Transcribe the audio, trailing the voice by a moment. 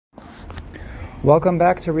Welcome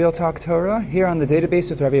back to Real Talk Torah, here on the database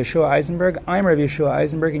with Rabbi Yeshua Eisenberg. I'm Rabbi Yeshua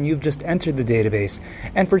Eisenberg, and you've just entered the database.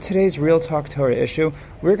 And for today's Real Talk Torah issue,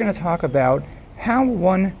 we're going to talk about how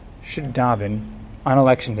one should daven on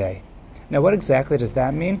Election Day. Now, what exactly does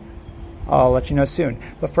that mean? I'll let you know soon.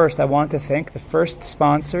 But first, I want to thank the first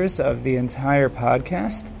sponsors of the entire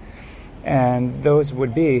podcast, and those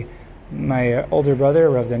would be my older brother,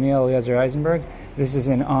 Rav Daniel Eliezer Eisenberg. This is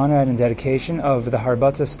in honor and in dedication of the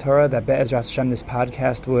Harbatzas Torah that Be'ezras Hashem this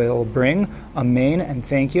podcast will bring. Amen, and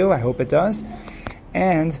thank you. I hope it does.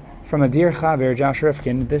 And from a dear Chaver, Josh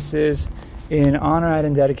Rifkin, this is in honor and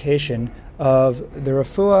in dedication of the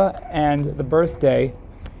refuah and the birthday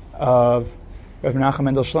of Rav Menachem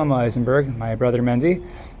Mendel Shlomo Eisenberg, my brother Mendy.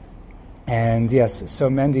 And yes, so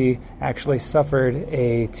Mendy actually suffered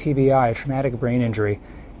a TBI, a traumatic brain injury,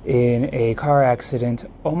 in a car accident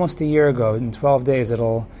almost a year ago. In 12 days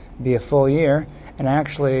it'll be a full year, and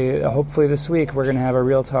actually hopefully this week we're going to have a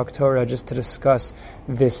Real Talk Torah just to discuss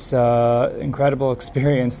this incredible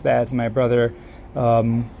experience that my brother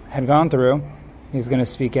had gone through. He's going to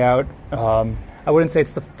speak out. I wouldn't say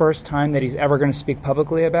it's the first time that he's ever going to speak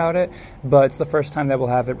publicly about it, but it's the first time that we'll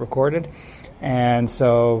have it recorded, and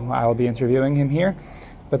so I'll be interviewing him here.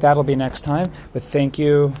 But that'll be next time. But thank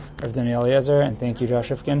you, Rav Daniel Eliezer, and thank you,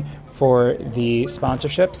 Josh Rifkin, for the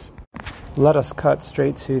sponsorships. Let us cut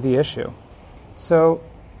straight to the issue. So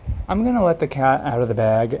I'm going to let the cat out of the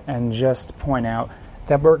bag and just point out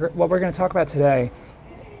that what we're going to talk about today,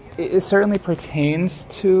 it certainly pertains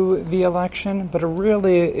to the election, but it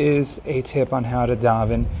really is a tip on how to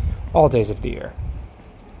daven all days of the year.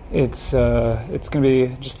 It's going to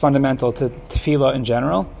be just fundamental to tefillah in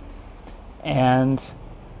general, and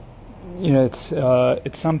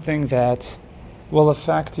it's something that will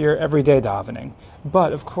affect your everyday davening.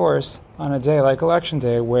 But of course, on a day like Election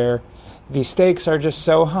Day, where the stakes are just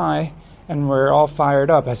so high and we're all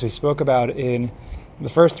fired up, as we spoke about in the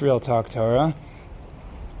first Real Talk Torah.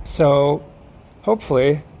 So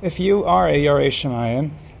hopefully, if you are a Yarei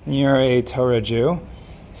Shemayim and you're a Torah Jew,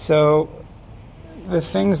 so the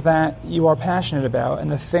things that you are passionate about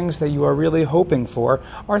and the things that you are really hoping for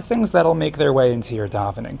are things that will make their way into your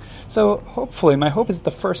davening. So hopefully, my hope is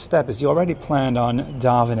the first step is you already planned on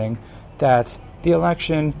davening that the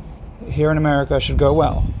election here in America should go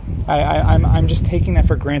well. I'm just taking that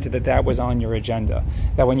for granted that was on your agenda,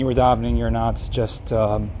 that when you were davening you're not just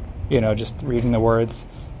just reading the words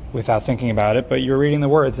without thinking about it, but you're reading the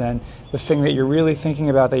words, and the thing that you're really thinking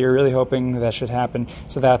about, that you're really hoping that should happen,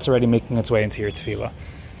 so that's already making its way into your tefillah.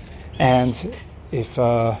 And if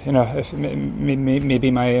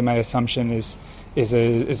maybe my assumption is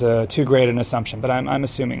a too great an assumption, but I'm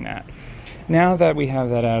assuming that. Now that we have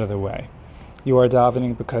that out of the way, you are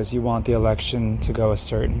davening because you want the election to go a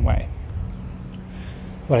certain way.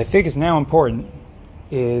 What I think is now important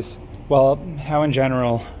is, how in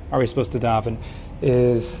general are we supposed to daven?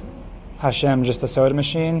 Is Hashem just a soda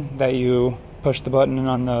machine that you push the button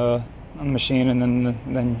on the machine and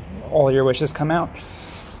then all your wishes come out?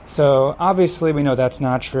 So obviously we know that's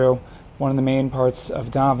not true. One of the main parts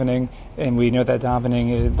of davening, and we know that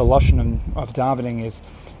davening, the lashon of davening is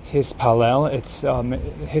hispalel. It's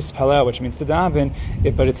hispalel, which means to daven,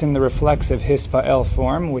 but it's in the reflexive hispael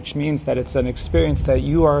form, which means that it's an experience that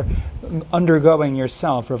you are undergoing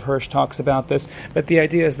yourself. Rav Hirsch talks about this, but the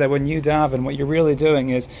idea is that when you daven, what you're really doing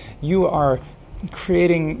is you are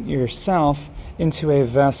creating yourself into a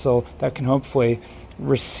vessel that can hopefully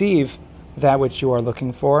receive that which you are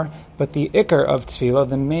looking for. But the ikar of tefillah,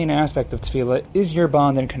 the main aspect of tefillah, is your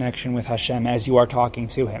bond and connection with Hashem as you are talking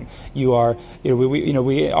to Him. You are, our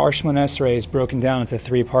Shmoneh Esrei is broken down into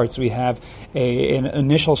three parts. We have an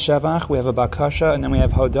initial shevach, we have a bakasha, and then we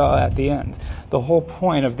have hodah at the end. The whole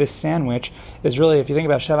point of this sandwich is really, if you think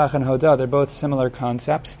about shevach and hodah, they're both similar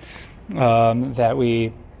concepts that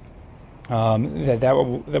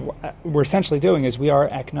we're essentially doing is we are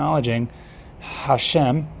acknowledging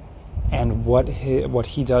Hashem and what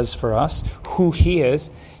he does for us, who He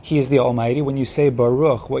is. He is the Almighty. When you say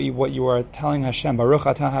Baruch, what you are telling Hashem, Baruch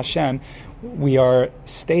Atah Hashem, we are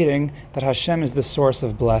stating that Hashem is the source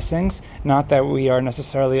of blessings, not that we are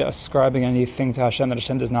necessarily ascribing anything to Hashem that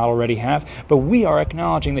Hashem does not already have, but we are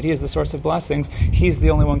acknowledging that He is the source of blessings. He's the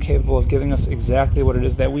only one capable of giving us exactly what it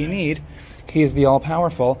is that we need. He is the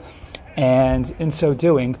all-powerful. And in so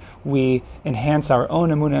doing, we enhance our own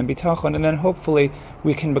emunah and bitachon, and then hopefully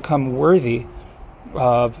we can become worthy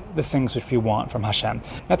of the things which we want from Hashem.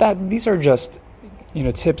 Now these are just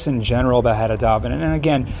tips in general about how to daven. And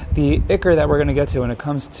again, the ikar that we're going to get to when it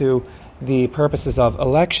comes to the purposes of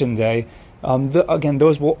Election Day, Again,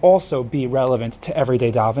 those will also be relevant to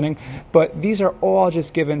everyday davening, but these are all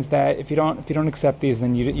just givens that if you don't accept these,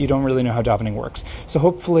 then you don't really know how davening works. So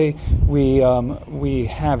hopefully we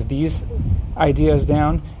have these ideas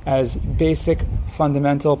down as basic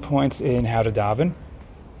fundamental points in how to daven.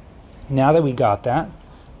 Now that we got that,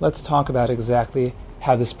 let's talk about exactly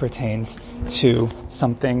how this pertains to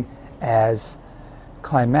something as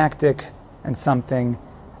climactic and something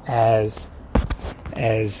as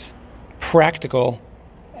practical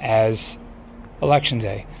as Election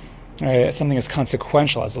Day, something as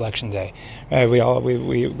consequential as Election Day.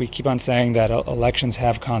 We keep on saying that elections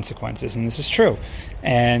have consequences, and this is true.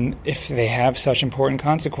 And if they have such important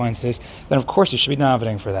consequences, then of course you should be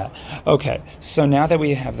davening for that. Okay, so now that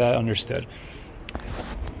we have that understood,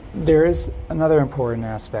 there is another important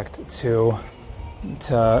aspect to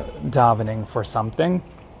davening for something,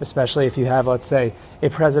 especially if you have, let's say, a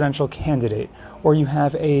presidential candidate, or you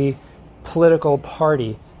have a political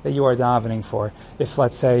party that you are davening for. If,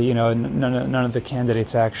 let's say, none of the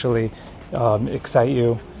candidates actually excite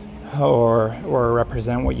you or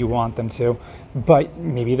represent what you want them to, but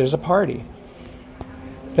maybe there's a party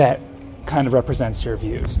that kind of represents your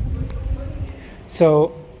views.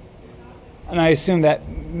 So, and I assume that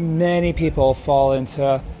many people fall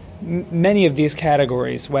into many of these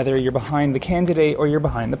categories, whether you're behind the candidate or you're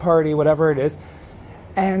behind the party, whatever it is.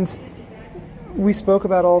 And we spoke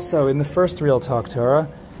about also in the first Real Talk Torah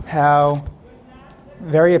how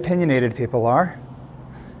very opinionated people are,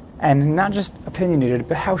 and not just opinionated,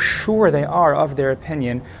 but how sure they are of their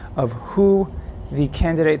opinion of who the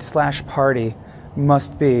candidate / party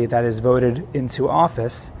must be that is voted into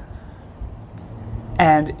office.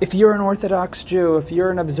 And if you're an Orthodox Jew, if you're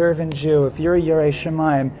an observant Jew, if you're a Yirei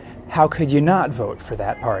Shamayim, how could you not vote for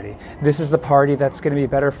that party? This is the party that's going to be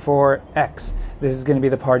better for X. This is going to be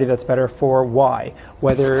the party that's better for Y.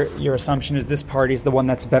 Whether your assumption is this party is the one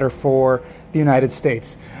that's better for the United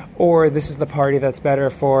States, or this is the party that's better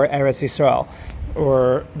for Eretz Yisrael,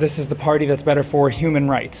 or this is the party that's better for human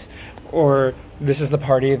rights, or this is the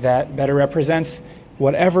party that better represents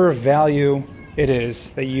whatever value it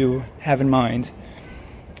is that you have in mind.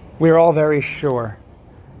 We're all very sure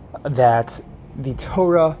that the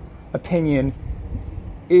Torah opinion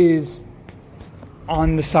is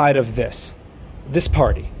on the side of this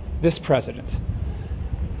party, this president,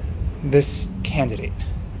 this candidate.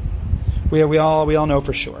 We all know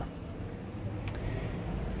for sure.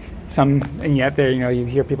 And yet there, you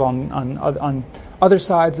hear people on other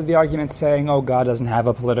sides of the argument saying, "Oh, God doesn't have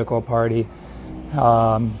a political party."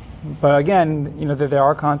 But again, there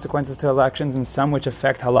are consequences to elections, and some which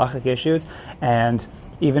affect halachic issues. And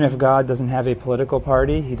even if God doesn't have a political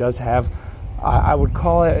party, He does have, I would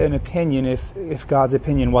call it an opinion if God's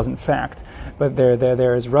opinion wasn't fact. But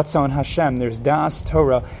there is Ratzon Hashem, there's Das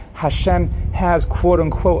Torah. Hashem has, quote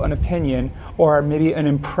unquote, an opinion, or maybe an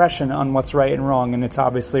impression on what's right and wrong, and it's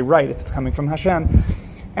obviously right if it's coming from Hashem.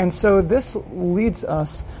 And so this leads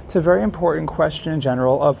us to a very important question in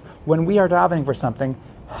general of when we are davening for something,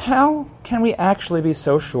 how can we actually be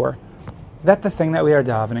so sure that the thing that we are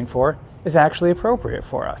davening for is actually appropriate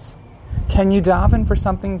for us? Can you daven for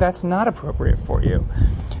something that's not appropriate for you?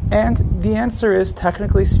 And the answer is,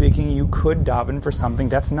 technically speaking, you could daven for something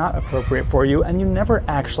that's not appropriate for you, and you never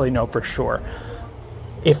actually know for sure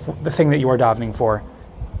if the thing that you are davening for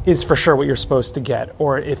is for sure what you're supposed to get,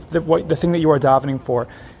 or if the thing that you are davening for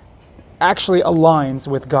actually aligns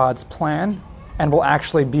with God's plan and will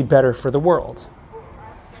actually be better for the world.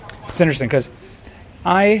 It's interesting because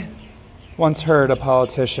I once heard a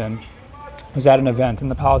politician was at an event, and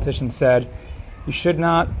the politician said, "You should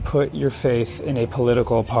not put your faith in a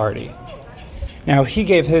political party." Now, he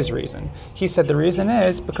gave his reason. He said the reason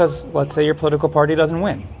is because, let's say your political party doesn't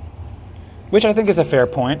win, which I think is a fair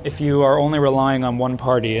point. If you are only relying on one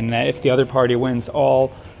party, and that if the other party wins,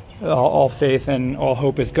 all faith and all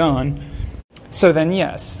hope is gone. So then,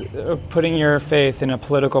 yes, putting your faith in a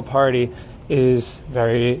political party is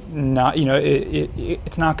very not,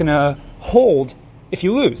 it's not going to hold if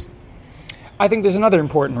you lose. I think there's another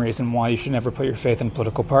important reason why you should never put your faith in a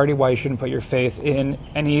political party, why you shouldn't put your faith in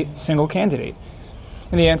any single candidate.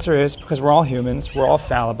 And the answer is because we're all humans, we're all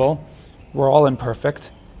fallible, we're all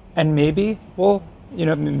imperfect, and maybe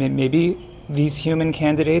these human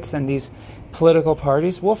candidates and these political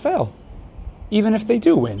parties will fail, even if they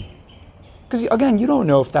do win. Because, again, you don't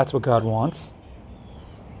know if that's what God wants.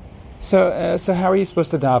 So how are you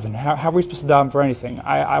supposed to daven? How are we supposed to daven for anything?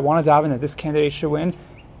 I want to daven that this candidate should win,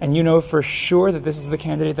 and you know for sure that this is the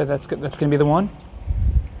candidate that's going to be the one?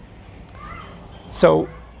 So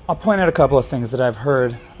I'll point out a couple of things that I've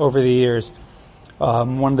heard over the years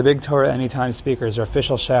one of the big Torah Anytime speakers, or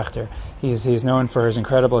official Schechter. He's known for his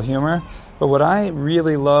incredible humor. But what I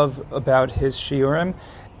really love about his shiurim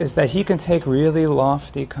is that he can take really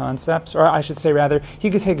lofty concepts, or I should say rather, he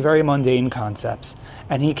can take very mundane concepts,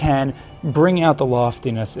 and he can bring out the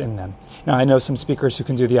loftiness in them. Now, I know some speakers who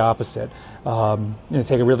can do the opposite,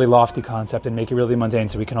 take a really lofty concept and make it really mundane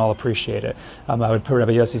so we can all appreciate it. I would put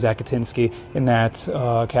Rabbi Yossi Zakatinsky in that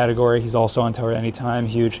category. He's also on Torah Anytime,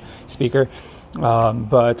 huge speaker.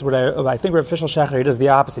 But what I think with official Shecher, he does the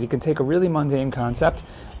opposite. He can take a really mundane concept,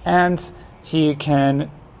 and he can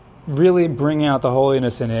really bring out the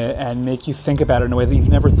holiness in it and make you think about it in a way that you've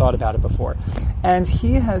never thought about it before. And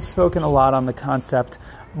he has spoken a lot on the concept.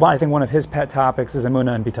 Well, I think one of his pet topics is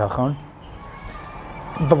emunah and bitachon.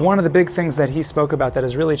 But one of the big things that he spoke about that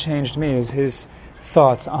has really changed me is his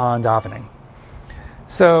thoughts on davening.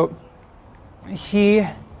 So he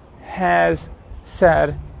has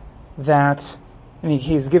said that, and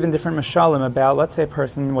he's given different mashalim about, let's say a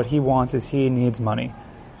person, what he wants is he needs money.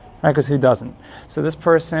 Right, because who doesn't? So this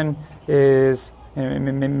person is,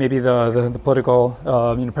 maybe the political,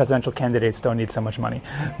 presidential candidates don't need so much money,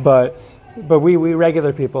 but we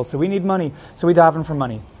regular people, so we need money, so we daven for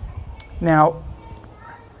money. Now,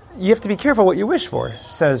 you have to be careful what you wish for,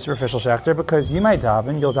 says Rav Fishel Schechter, because you might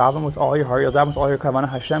daven, you'll daven with all your heart, you'll daven with all your kavanah.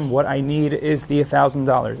 Hashem, what I need is the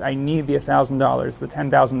 $1,000. I need the $1,000, the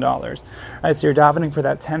 $10,000. Right, so you're davening for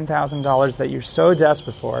that $10,000 that you're so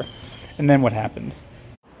desperate for, and then what happens?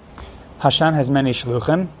 Hashem has many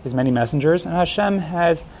shluchim, has many messengers, and Hashem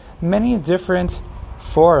has many different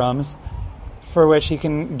forums for which He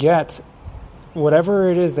can get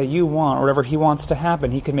whatever it is that you want, or whatever He wants to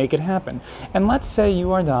happen, He can make it happen. And let's say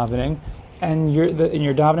you are davening, and you're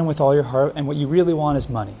davening with all your heart, and what you really want is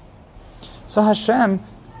money. So Hashem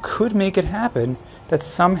could make it happen that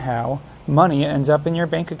somehow money ends up in your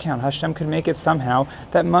bank account. Hashem could make it somehow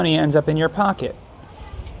that money ends up in your pocket.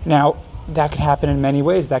 Now, that could happen in many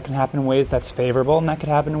ways. That can happen in ways that's favorable, and that could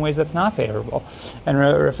happen in ways that's not favorable. And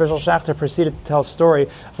Rav Fishel Schechter proceeded to tell a story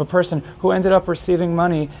of a person who ended up receiving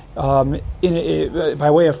money by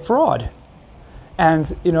way of fraud.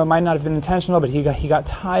 And it might not have been intentional, but he got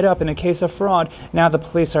tied up in a case of fraud. Now the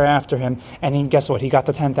police are after him, and guess what? He got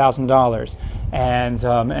the $10,000,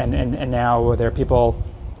 and now there are people.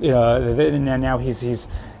 And now he's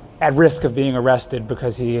at risk of being arrested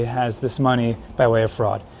because he has this money by way of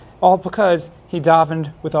fraud. All because he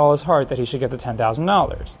davened with all his heart that he should get the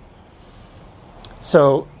 $10,000.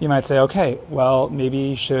 So you might say, okay, well,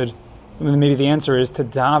 maybe the answer is to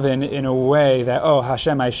daven in a way that, oh,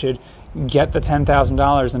 Hashem, I should get the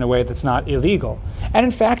 $10,000 in a way that's not illegal. And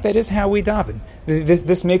in fact, that is how we daven.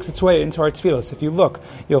 This makes its way into our tefillos. If you look,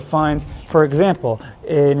 you'll find, for example,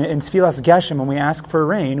 in tefillas Geshem, when we ask for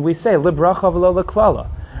rain, we say, Libracha v'lo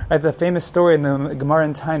l'klala. Right, the famous story in the Gemara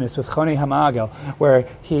in Tainus with Choni Hamagel, where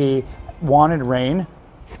he wanted rain,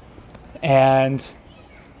 and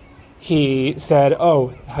he said,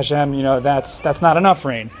 "Oh, Hashem, that's not enough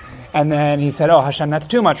rain." And then he said, "Oh, Hashem, that's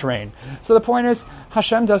too much rain." So the point is,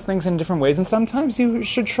 Hashem does things in different ways, and sometimes you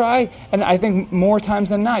should try, and I think more times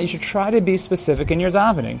than not, you should try to be specific in your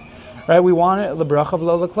davening. Right? We want it l'bracha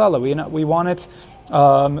v'lo l'klala. We want it,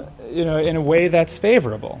 in a way that's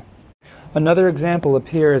favorable. Another example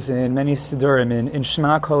appears in many Sidurim. In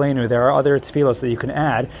Shema Koleinu, there are other tefillos that you can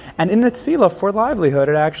add. And in the tefillah for livelihood,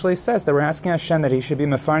 it actually says that we're asking Hashem that He should be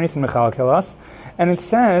mefarnis and mechalkelas. And it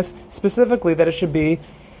says specifically that it should be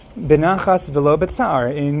benachas v'lo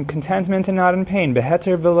b'tzar, in contentment and not in pain,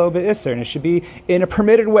 beheter v'lo b'isser, and it should be in a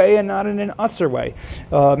permitted way and not in an usser way,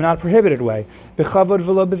 not a prohibited way, bechavod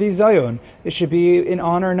v'lo b'vizayon, it should be in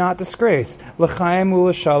honor, not disgrace, l'chaim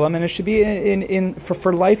u'l'shalom, and it should be in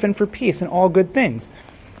for life and for peace and all good things.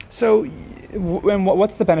 So, and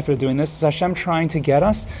what's the benefit of doing this? Is Hashem trying to get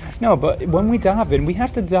us? No, but when we daven, we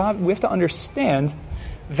have to understand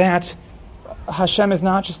that Hashem is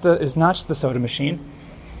not just a soda machine.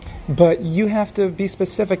 But you have to be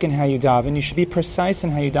specific in how you daven. You should be precise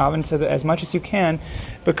in how you daven as much as you can,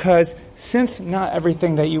 because since not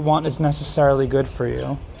everything that you want is necessarily good for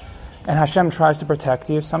you, and Hashem tries to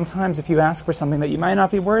protect you, sometimes if you ask for something that you might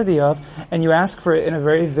not be worthy of, and you ask for it in a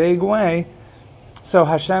very vague way, so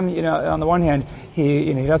Hashem, on the one hand,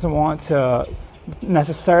 He doesn't want to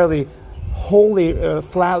necessarily wholly,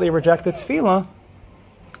 flatly reject the tefillah,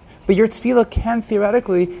 but your tefillah can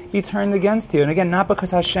theoretically be turned against you. And again, not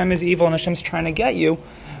because Hashem is evil and Hashem's trying to get you,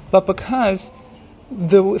 but because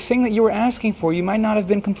the thing that you were asking for, you might not have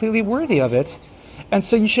been completely worthy of it. And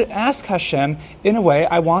so you should ask Hashem in a way,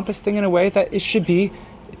 I want this thing in a way that it should be,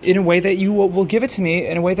 in a way that you will give it to me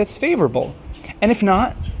in a way that's favorable. And if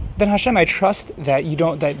not, then Hashem, I trust that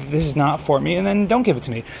that this is not for me, and then don't give it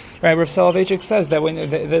to me. Right? Rav Soloveitchik says that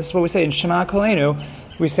this is what we say in Shema Kolenu.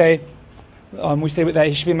 We say that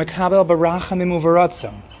he should be makabel barachamim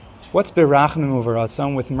uveratzon. What's barachamim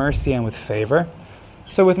uveratzon? With mercy and with favor.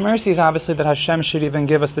 So with mercy is obviously that Hashem should even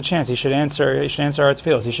give us the chance. He should answer our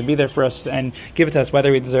tefillos. He should be there for us and give it to us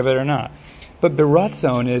whether we deserve it or not. But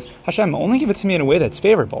beratzon is, Hashem, only give it to me in a way that's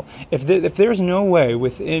favorable. If there's no way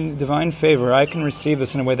within divine favor I can receive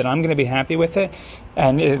this in a way that I'm going to be happy with it,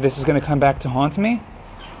 and this is going to come back to haunt me,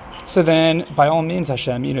 so then by all means,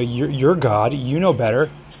 Hashem, you're God, you know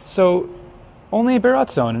better, so only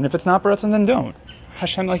beratzon, and if it's not beratzon, then don't.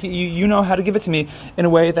 Hashem, you know how to give it to me in a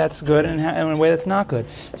way that's good and in a way that's not good.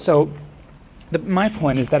 So my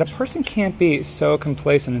point is that a person can't be so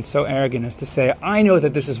complacent and so arrogant as to say, I know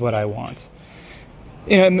that this is what I want.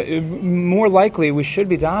 More likely we should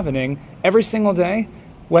be davening every single day,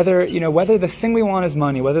 whether the thing we want is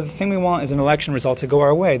money, whether the thing we want is an election result to go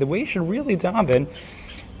our way. The way you should really daven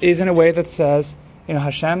is in a way that says,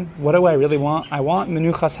 Hashem, what do I really want? I want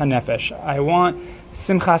menuchas hanefesh. I want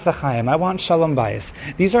simchas achayim. I want shalom bayis.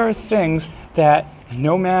 These are things that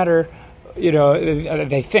no matter,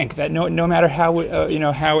 they think that no matter how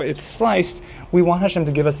it's sliced, we want Hashem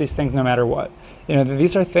to give us these things no matter what.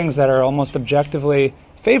 These are things that are almost objectively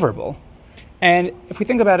favorable. And if we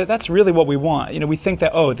think about it, that's really what we want. We think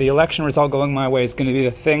that, the election result going my way is going to be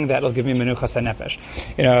the thing that will give me menuchas hanefesh.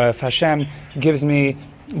 If Hashem gives me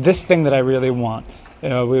this thing that I really want.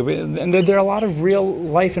 And there are a lot of real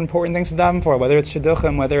life important things to daven for, whether it's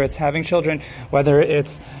shidduchim, whether it's having children, whether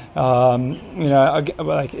it's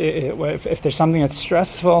if there's something that's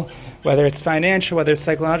stressful, whether it's financial, whether it's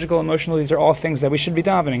psychological, emotional. These are all things that we should be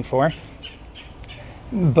davening for.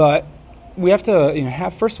 But we have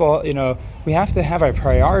to, first of all, we have to have our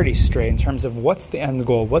priorities straight in terms of what's the end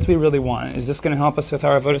goal, what do we really want? Is this going to help us with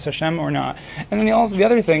our avodas Hashem or not? And then the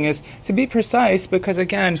other thing is to be precise, because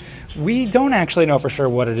again, we don't actually know for sure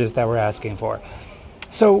what it is that we're asking for.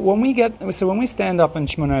 So when we stand up in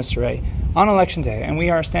Shemona Esrei on election day and we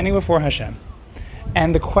are standing before Hashem,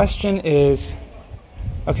 and the question is,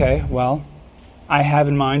 okay, well, I have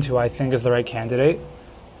in mind who I think is the right candidate,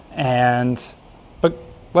 but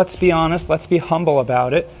let's be honest, let's be humble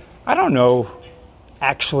about it. I don't know,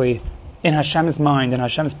 actually, in Hashem's mind, in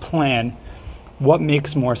Hashem's plan, what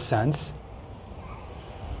makes more sense.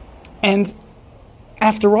 And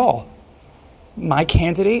after all, my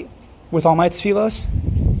candidate, with all my tefillos,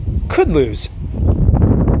 could lose.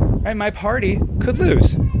 Right? My party could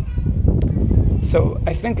lose. So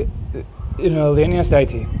I think,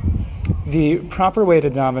 the proper way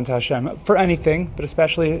to daven to Hashem, for anything, but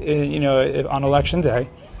especially, on election day,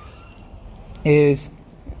 is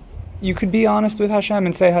you could be honest with Hashem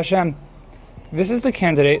and say, Hashem, this is the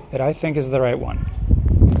candidate that I think is the right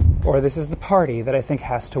one. Or this is the party that I think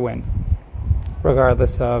has to win,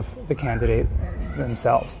 regardless of the candidate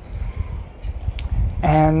themselves.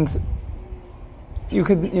 And you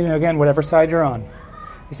could, again, whatever side you're on.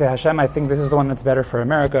 You say, Hashem, I think this is the one that's better for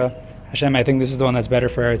America. Hashem, I think this is the one that's better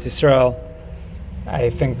for Eretz Yisrael. I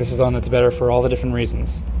think this is the one that's better for all the different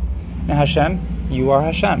reasons. Now, Hashem, you are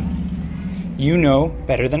Hashem. You know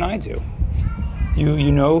better than I do.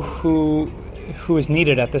 You know who is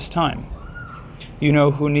needed at this time. You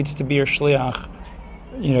know who needs to be your shliach,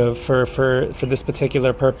 for this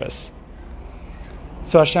particular purpose.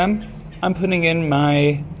 So Hashem, I'm putting in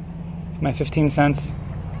my 15 cents,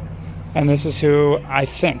 and this is who I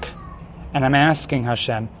think. And I'm asking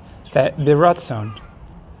Hashem that biratzon,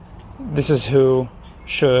 this is who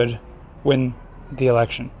should win the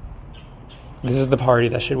election. This is the party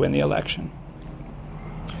that should win the election.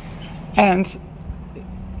 And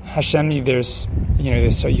Hashem, you have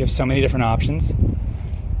so many different options.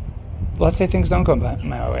 Let's say things don't go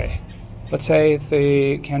my way. Let's say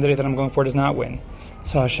the candidate that I'm going for does not win.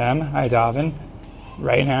 So Hashem, I daven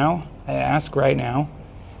right now, I ask right now,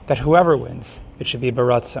 that whoever wins, it should be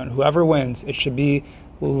baratzon. Whoever wins, it should be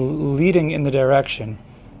leading in the direction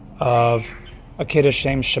of a kiddush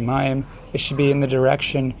shem shemayim. It should be in the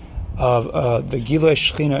direction of the Gilui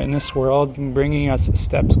Shechina in this world, bringing us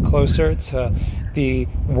steps closer to the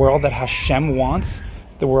world that Hashem wants,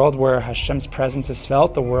 the world where Hashem's presence is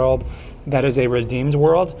felt, the world that is a redeemed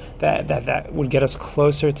world, that would get us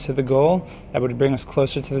closer to the goal, that would bring us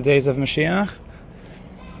closer to the days of Mashiach.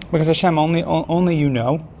 Because Hashem, only you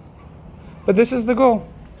know. But this is the goal.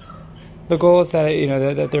 The goal is that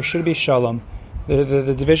that there should be shalom,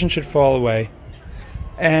 the division should fall away,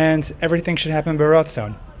 and everything should happen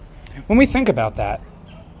b'ratzon. When we think about that,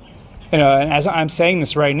 and as I'm saying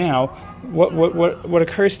this right now, what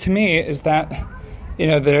occurs to me is that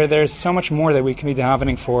there's so much more that we can be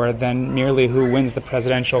davening for than merely who wins the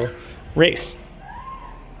presidential race,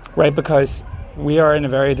 right? Because we are in a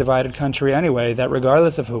very divided country anyway, that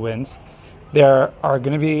regardless of who wins, there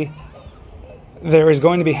is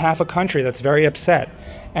going to be half a country that's very upset,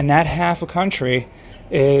 and that half a country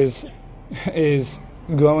is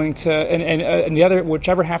going to, and the other,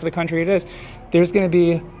 whichever half of the country it is, there's going to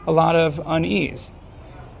be a lot of unease.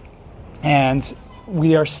 And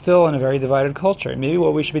we are still in a very divided culture. Maybe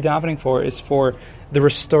what we should be davening for is for the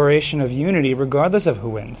restoration of unity regardless of who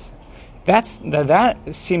wins. That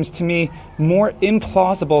seems to me more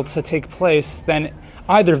implausible to take place than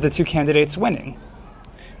either of the two candidates winning.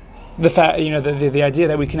 The idea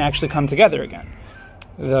that we can actually come together again.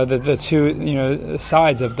 The two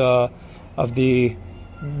sides of the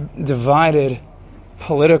divided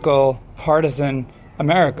political partisan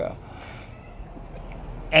America.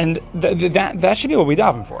 And that should be what we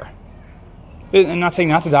daven for. I'm not saying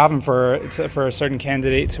not to daven for a certain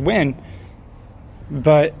candidate to win,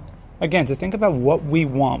 but again, to think about what we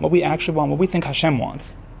want, what we actually want, what we think Hashem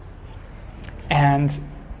wants, and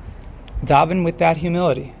daven with that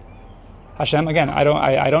humility. Hashem, again,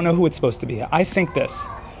 I don't know who it's supposed to be. I think this,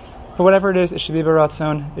 but whatever it is, it should be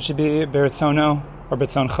beratzon, it should be beratzono, or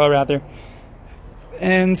betzoncha rather,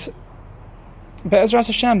 and be'ezras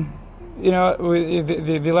Hashem.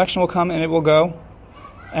 The election will come and it will go,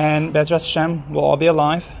 and Be'ezras Hashem will all be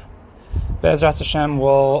alive. Be'ezras Hashem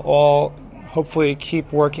will all hopefully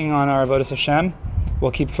keep working on our avodas Hashem.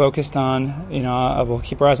 We'll keep focused on, we'll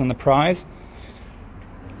keep our eyes on the prize.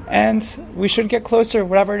 And we should get closer,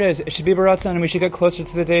 whatever it is. It should be beratzon, and we should get closer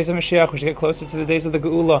to the days of Mashiach. We should get closer to the days of the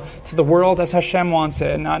Geula, to the world as Hashem wants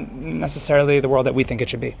it, and not necessarily the world that we think it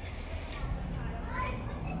should be.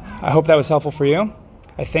 I hope that was helpful for you.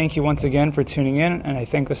 I thank you once again for tuning in, and I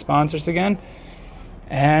thank the sponsors again.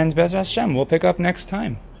 And Be'ezras Hashem, we'll pick up next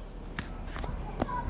time.